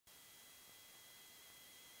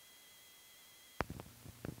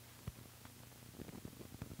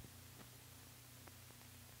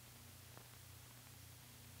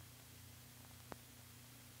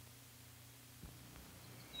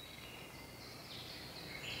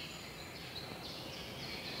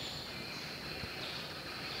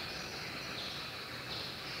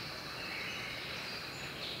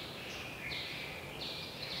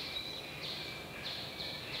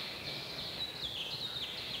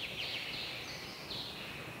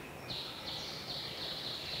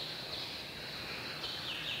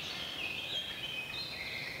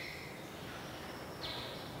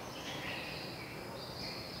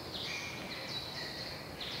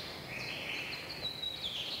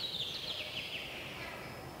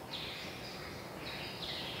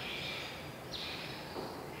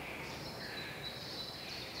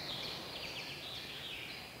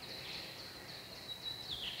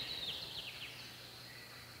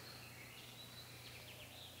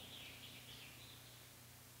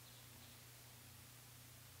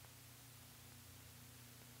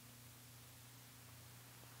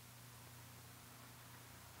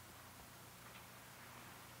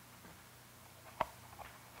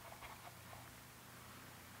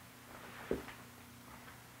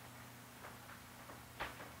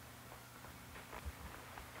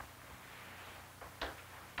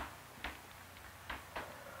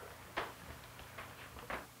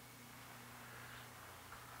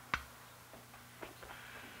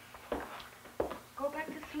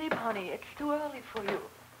sleep, honey. It's too early for you.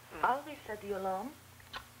 I'll reset the alarm.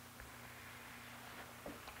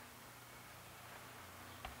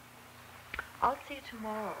 I'll see you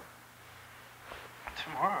tomorrow.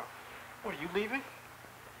 Tomorrow? What, are you leaving?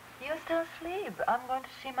 You're still asleep. I'm going to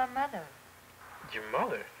see my mother. Your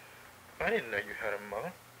mother? I didn't know you had a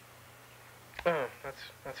mother. Oh,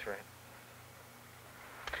 that's right.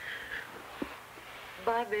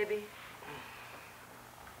 Bye, baby.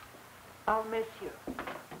 I'll miss you.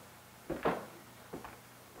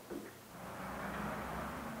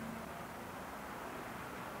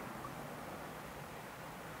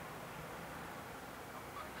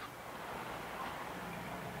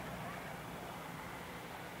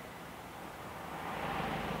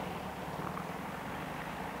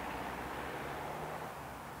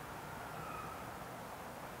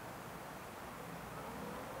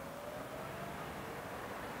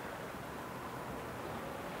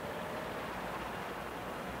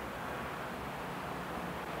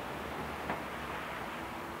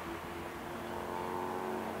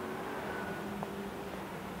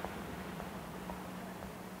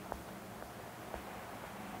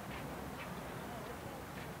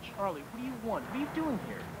 Charlie, what do you want? What are you doing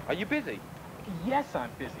here? Are you busy? Yes,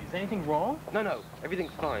 I'm busy. Is anything wrong? No,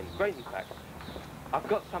 everything's fine. Great, in fact. I've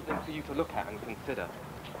got something for you to look at and consider.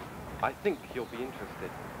 I think you'll be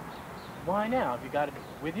interested. Why now? Have you got it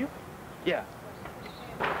with you? Yeah.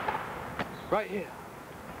 Right here.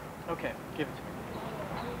 Okay, give it to me.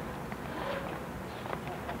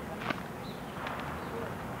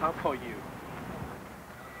 I'll call you.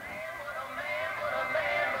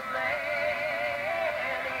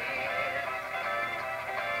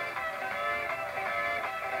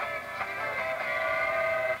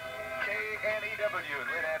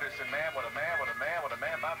 Man, what a man, what a man, what a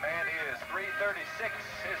man. My man is 336.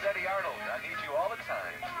 Here's Eddie Arnold. I need you all the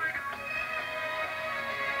time.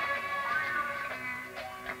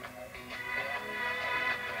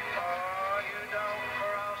 Oh, you don't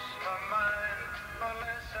cross my mind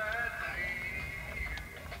unless I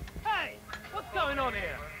bleed. Hey, what's going on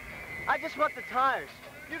here? I just want the tires.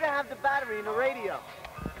 You can have the battery and the radio.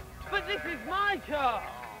 But this is my car!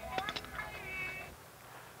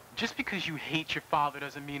 Just because you hate your father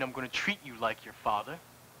doesn't mean I'm going to treat you like your father.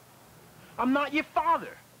 I'm not your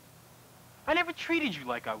father. I never treated you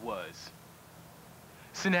like I was.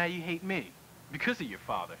 So now you hate me because of your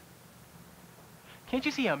father. Can't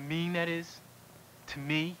you see how mean that is to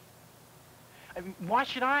me? I mean, why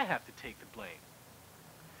should I have to take the blame?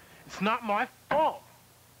 It's not my fault.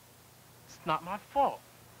 It's not my fault.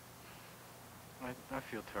 I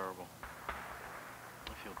feel terrible.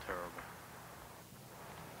 I feel terrible.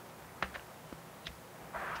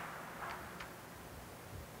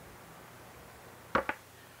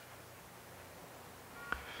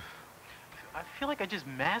 I feel like I just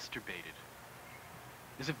masturbated.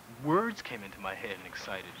 As if words came into my head and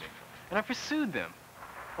excited me. And I pursued them,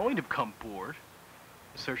 only to become bored,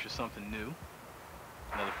 in search of something new.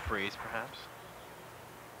 Another phrase, perhaps.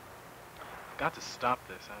 I've got to stop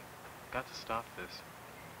this. I've got to stop this.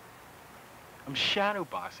 I'm shadow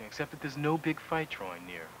boxing, except that there's no big fight drawing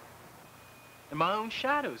near. And my own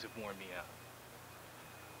shadows have worn me out.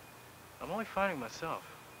 I'm only fighting myself.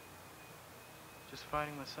 Just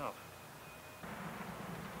fighting myself.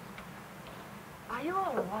 Are you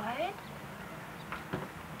all right?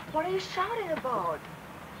 What are you shouting about?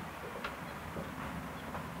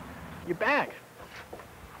 You're back.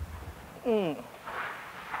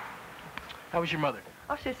 How was your mother?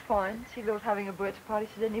 Oh, she's fine. She was having a birthday party.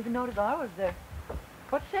 She didn't even notice I was there.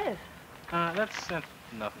 What's this? That's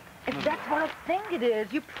nothing. If that's what I think it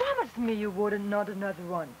is, you promised me you would and not another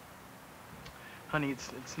one. Honey,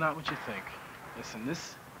 it's not what you think. Listen,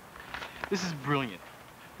 this is brilliant.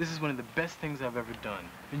 This is one of the best things I've ever done.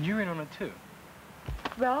 And you're in on it, too.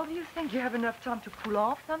 Well, do you think you have enough time to pull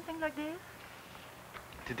off something like this?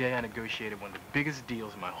 Today I negotiated one of the biggest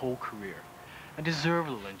deals in my whole career. I deserve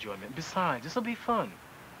a little enjoyment. Besides, this'll be fun.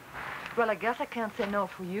 Well, I guess I can't say no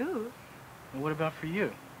for you. And what about for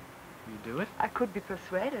you? You do it? I could be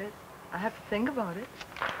persuaded. I have to think about it.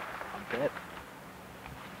 I bet.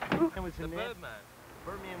 And was in there. Birdman.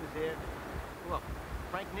 Birdman was there. Well,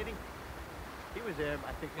 Frank Nitti. He was there,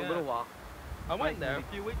 I think, for a little while. I went there a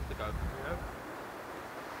few weeks ago, you know.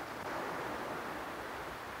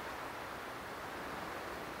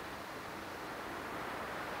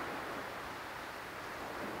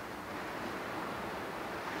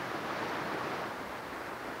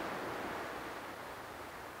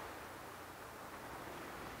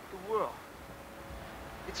 The world.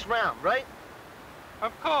 It's round, right?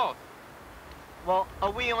 Of course. Well,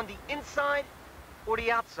 are we on the inside or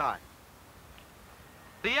the outside?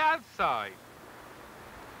 The outside.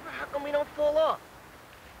 How come we don't fall off?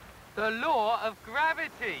 The law of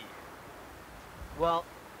gravity. Well,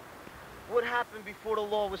 what happened before the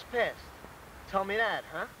law was passed? Tell me that,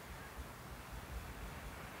 huh?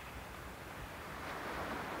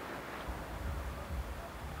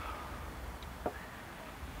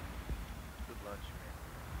 Good lunch,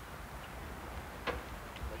 man.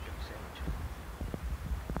 Like a sandwich.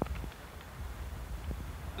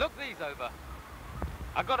 Look these over.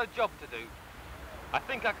 I got a job to do. I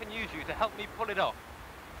think I can use you to help me pull it off.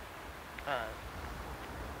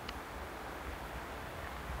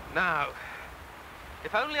 Now,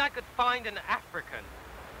 if only I could find an African.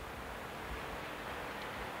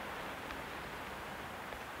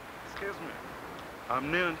 Excuse me.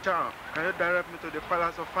 I'm new in town. Can you direct me to the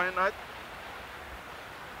Palace of Fine Art?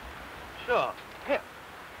 Sure. Here.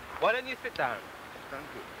 Why don't you sit down? Thank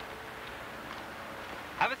you.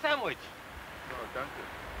 Have a sandwich. No, thank you.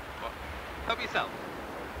 Well, help yourself.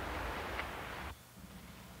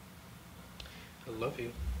 I love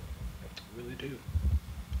you. I really do.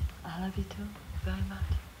 I love you too, very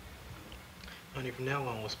much. Honey, from now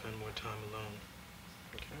on, we'll spend more time alone.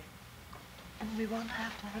 Okay? And we won't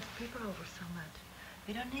have to have people over so much.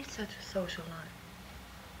 We don't need such a social life.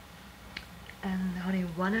 And honey,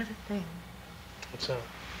 one other thing. What's up?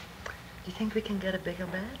 Do you think we can get a bigger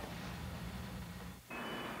bed?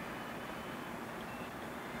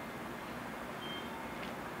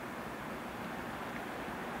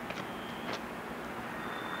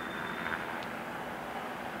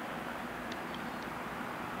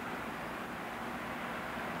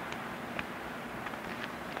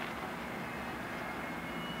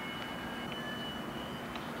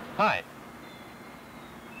 Hi.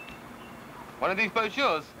 One of these boats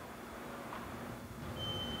yours?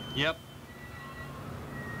 Yep.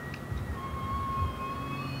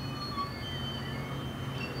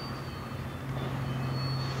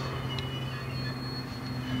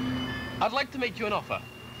 I'd like to make you an offer.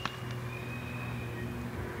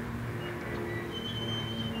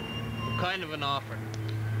 What kind of an offer?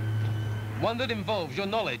 One that involves your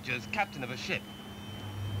knowledge as captain of a ship.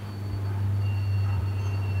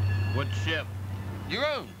 What ship? Your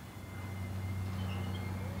own.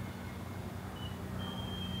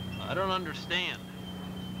 I don't understand.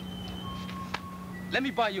 Let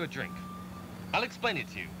me buy you a drink. I'll explain it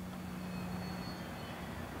to you.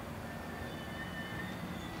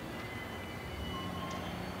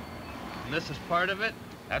 And this is part of it?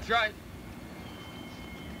 That's right.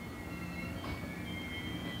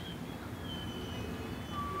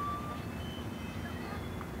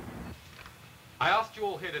 I asked you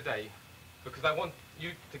all here today because I want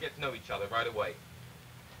you to get to know each other right away.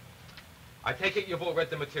 I take it you've all read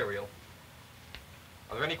the material.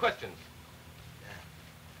 Are there any questions?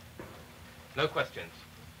 No questions.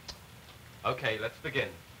 Okay, let's begin.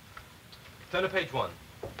 Turn to page 1.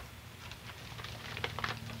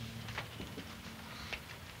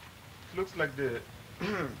 Looks like the...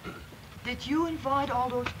 Did you invite all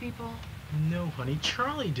those people? No, honey,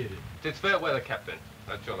 Charlie did it. It's fair weather, Captain.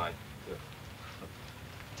 That's your line.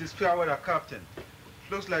 It is fair weather, Captain.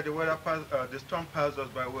 Looks like the storm passed us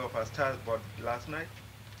by way of our starboard last night.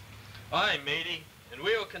 Aye, matey, and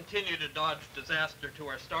we will continue to dodge disaster to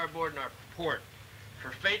our starboard and our port. For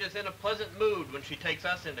fate is in a pleasant mood when she takes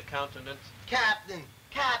us into countenance. Captain!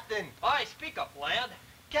 Captain! Aye, speak up, lad.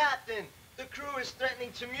 Captain! The crew is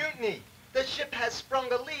threatening to mutiny. The ship has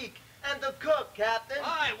sprung a leak. And the cook, Captain!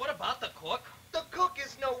 Aye, what about the cook? The cook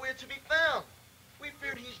is nowhere to be found. We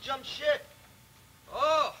feared he's jumped ship.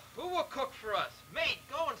 Oh, who will cook for us? Mate,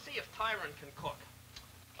 go and see if Tyron can cook.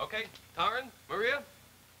 Okay, Tyron, Maria,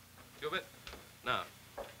 you a bit. Now,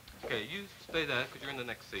 okay, you stay there because you're in the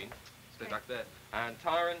next scene. Stay back there. And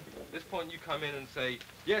Tyron, at this point you come in and say,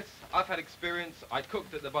 yes, I've had experience. I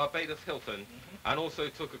cooked at the Barbados Hilton and also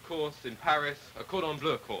took a course in Paris, a cordon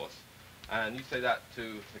bleu course. And you say that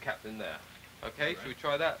to the captain there. Okay, right. Shall we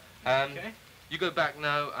try that? Okay. You go back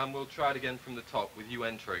now and we'll try it again from the top with you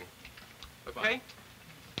entering. Okay?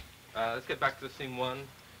 Let's get back to scene 1.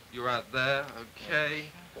 You're out there, okay.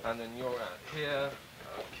 And then you're out here.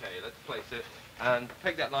 Okay, let's place it. And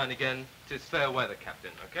take that line again. Tis fair weather,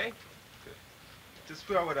 Captain, okay? Good. It is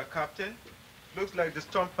fair weather, Captain. Looks like the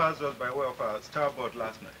storm passed us by way of our starboard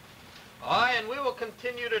last night. Aye, and we will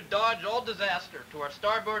continue to dodge all disaster to our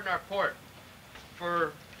starboard and our port.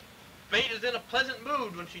 For fate is in a pleasant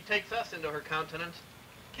mood when she takes us into her countenance.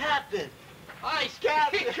 Captain! Aye,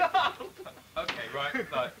 Captain! speak up! Okay, right,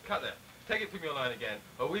 cut there. take it from your line again.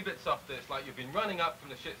 A wee bit softer. It's like you've been running up from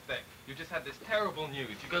the ship's deck. You've just had this terrible news.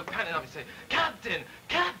 You go panting up and say, Captain!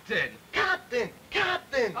 Captain! Captain!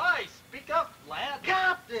 Captain! Aye, speak up, lad.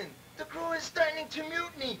 Captain! The crew is threatening to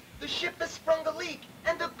mutiny. The ship has sprung a leak.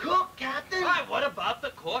 And the cook, Captain! Aye, what about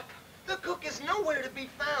the cook? The cook is nowhere to be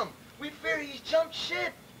found. We fear he's jumped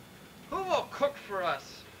ship. Who will cook for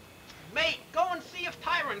us? Mate, go and see if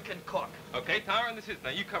Tyron can cook. Okay, Tyron, this is... Now,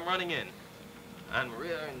 you come running in. And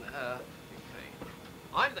Maria and, okay.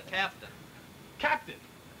 I'm the captain. Captain,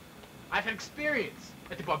 I've had experience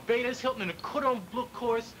at the Barbados Hilton and the Cordon Bleu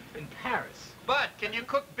course in Paris. But can you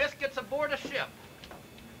cook biscuits aboard a ship?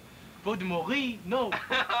 Vaux de Maurice, no.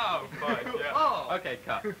 Oh, fine, yeah. Oh. Okay,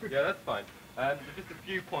 cut. Yeah, that's fine. Just a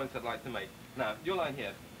few points I'd like to make. Now, your line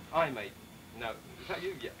here. I, mate. No, is that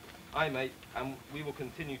you? Yeah. I, mate, and we will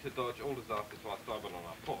continue to dodge all disasters to our starboard on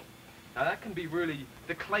our port. Now, that can be really,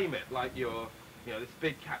 to claim it like you're, you know, this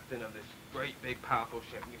big captain of this great, big, powerful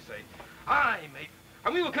ship, and you say, aye, mate,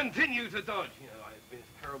 and we will continue to dodge. You know, like, it's been this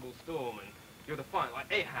terrible storm, and you're defiant, like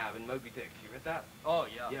Ahab in Moby Dick. You read that? Oh,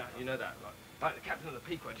 yeah. Yeah, you know that. Like the captain of the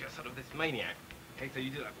Pequod, you're sort of this maniac. Okay, so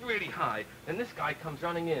you do that really high, and this guy comes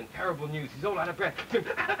running in, terrible news, he's all out of breath.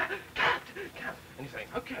 Captain, and you're saying,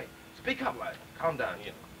 okay, speak up, lad, calm down, you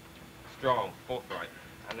know. Strong, forthright.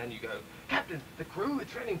 And then you go, Captain, the crew is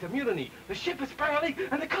threatening to mutiny. The ship has sprung a leak,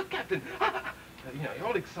 and the cook, Captain. You know, you're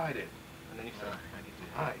all excited. And then you say,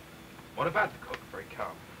 hi, what about the cook? Very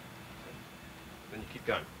calm. Then you keep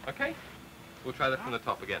going, okay? We'll try that from the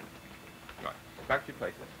top again. Right, back to your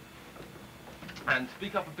places. And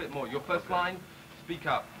speak up a bit more. Your first line, speak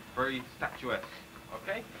up. Very statuesque.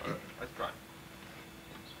 Okay? Let's try.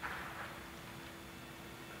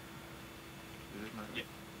 Yeah.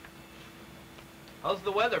 How's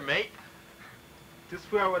the weather, mate? This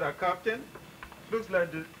fair weather, Captain. Looks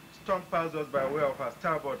like the storm passed us by way of our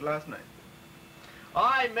starboard last night.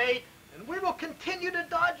 Aye, mate, and we will continue to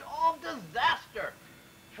dodge all disaster.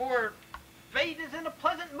 For fate is in a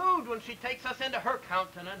pleasant mood when she takes us into her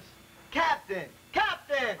countenance. Captain!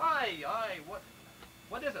 Captain! Aye, aye,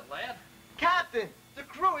 what is it, lad? Captain! The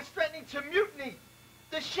crew is threatening to mutiny.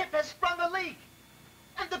 The ship has sprung a leak.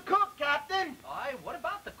 And the cook, Captain! Aye, what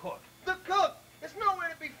about the cook? The cook is nowhere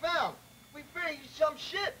to be found. We fear he's jumped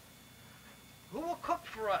ship. Who will cook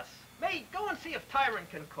for us? Mate, go and see if Tyron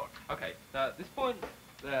can cook. Okay, now at this point,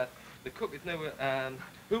 the cook is nowhere,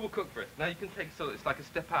 who will cook for us? Now you can take so it's like a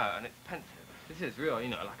step out and it's pensive. This is real, you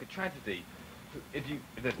know, like a tragedy. If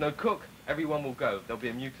there's no cook, everyone will go. There'll be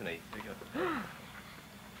a mutiny. So you go,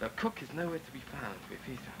 the cook is nowhere to be found.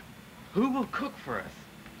 Who will cook for us?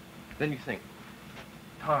 Then you think,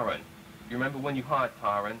 Tyron. You remember when you hired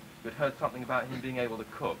Tyron, you'd heard something about him being able to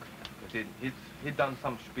cook. Because he'd done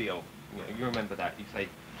some spiel. You know, you remember that. You say,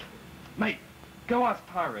 mate, go ask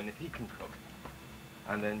Tyron if he can cook.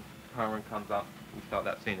 And then Tyron comes up, we start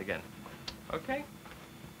that scene again. Okay?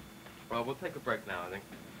 Well, we'll take a break now, I think.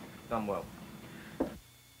 Done well.